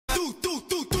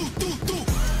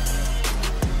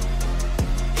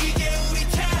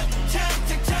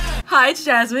Hi, it's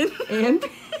Jasmine. And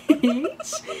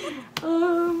Peach.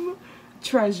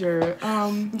 Treasure.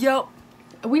 Yo.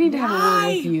 We need to have a word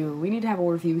with you. We need to have a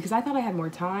word with you because I thought I had more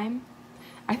time.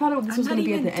 I thought this was going to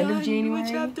be at the end of January.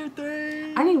 Chapter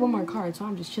 3. I need one more card, so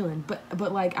I'm just chilling.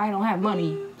 But like, I don't have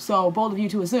money, so bold of you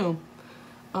to assume.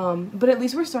 But at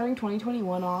least we're starting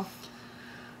 2021 off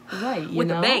right, you with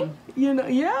know? a bang. You know,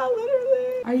 yeah,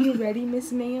 literally. Are you ready,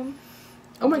 Miss Ma'am?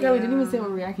 Oh my god, we didn't even say what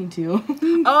we're reacting to.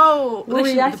 Oh, we're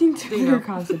reacting to your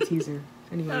concept teaser.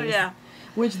 Anyways. Oh yeah.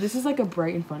 Which this is like a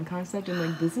bright and fun concept, and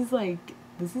like this is like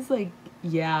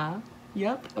yeah.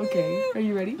 Yep. Okay. Are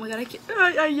you ready? Oh my god, I can't.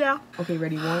 Yeah. Okay,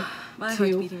 ready? 1, My heart's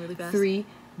 2, beating really fast. 3,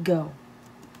 go.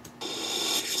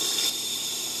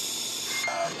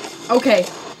 Okay.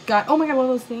 Got. Oh my god, one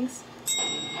of those things.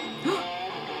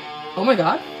 Oh my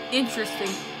god.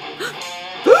 Interesting.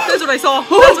 That's what I saw.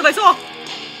 That's what I saw.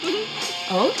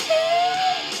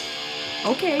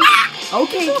 Okay.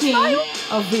 Okay, so King smile.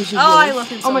 of visuals. Oh, I love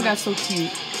him so Oh my much. god, so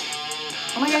cute.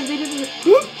 Oh my god, they did it.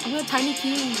 I'm a tiny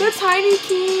king. The tiny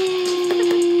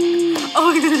king.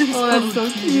 Oh my god. Oh, that's so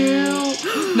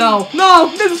cute. No,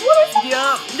 this is what I said.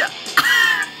 Yeah.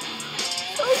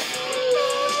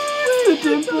 The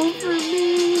dimple for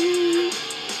me.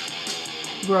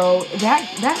 Bro, that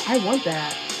I want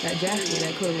that jacket,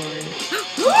 that corduroy.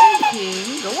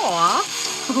 King, go off.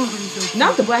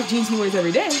 Not the black jeans he wears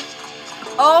every day.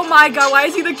 Oh my god, why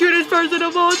is he the cutest person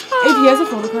of all time? If he has a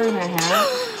photo card in that hat.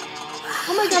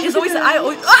 Oh my god, it's always that. I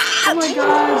always. Oh my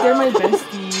god, they're my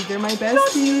besties. They're my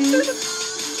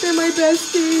besties. They're my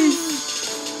besties.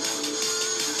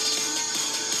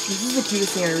 This is the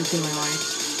cutest thing I've ever seen in my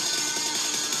life.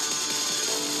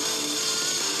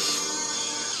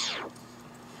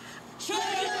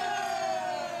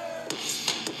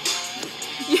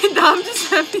 Yeah, now I'm just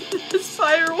happy that this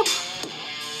firework.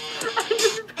 I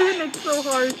just panicked so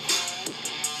hard.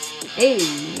 Hey.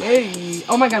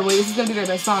 Oh my god, wait, this is gonna be their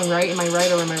best song, right? Am I right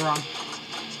or am I wrong?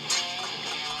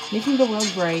 Making the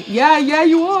world bright. Yeah,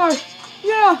 you are.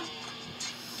 Yeah.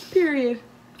 Period.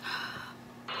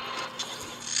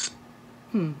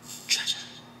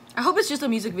 I hope it's just a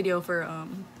music video for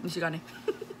𝘱𝘢𝘀𝙩𝙀𝙀.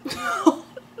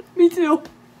 Me too.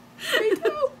 Me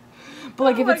too. But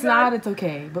like, Oh if my it's God. not, it's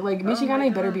okay. But like,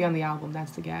 𝘱𝘱𝘀𝙀𝙀 better God. be on the album.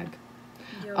 That's the gag.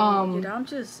 Yo, I'm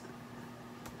just.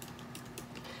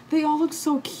 They all look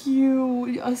so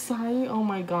cute. Asai, oh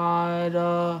my god.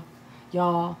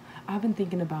 Y'all, I've been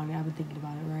thinking about it.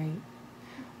 Right?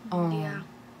 Yeah.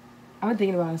 I've been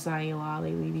thinking about Asai a lot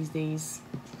lately these days.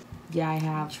 Yeah, I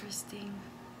have. Interesting.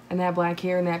 And that black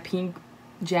hair and that pink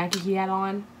jacket he had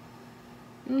on.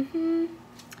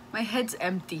 My head's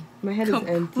empty. My head is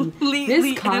empty. Completely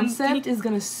This concept empty. is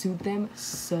gonna suit them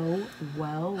so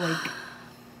well. Like,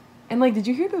 and like, did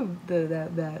you hear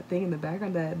that thing in the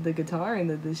background, the guitar and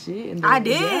the shit? And I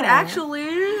did yeah. actually.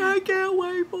 I can't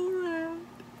wait for it.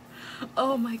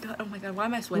 Oh my god. Why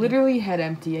am I sweating? Literally head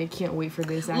empty. I can't wait for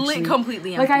this. Actually,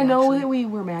 completely empty. like, I know actually. that we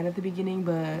were mad at the beginning,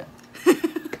 but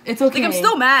it's okay. Like,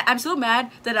 I'm still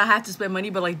mad that I have to spend money,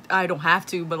 but like I don't have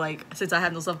to. But like, since I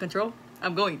have no self-control,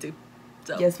 I'm going to.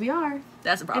 So Yes, we are.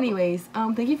 that's a problem. Anyways,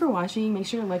 thank you for watching. Make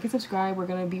sure to like and subscribe. We're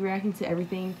gonna be reacting to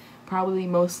everything, probably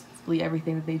mostly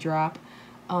everything that they drop,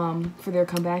 for their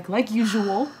comeback, like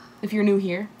usual. If you're new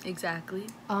here. Exactly.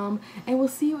 And we'll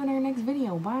see you in our next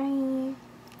video. Bye.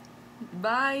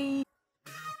 Bye.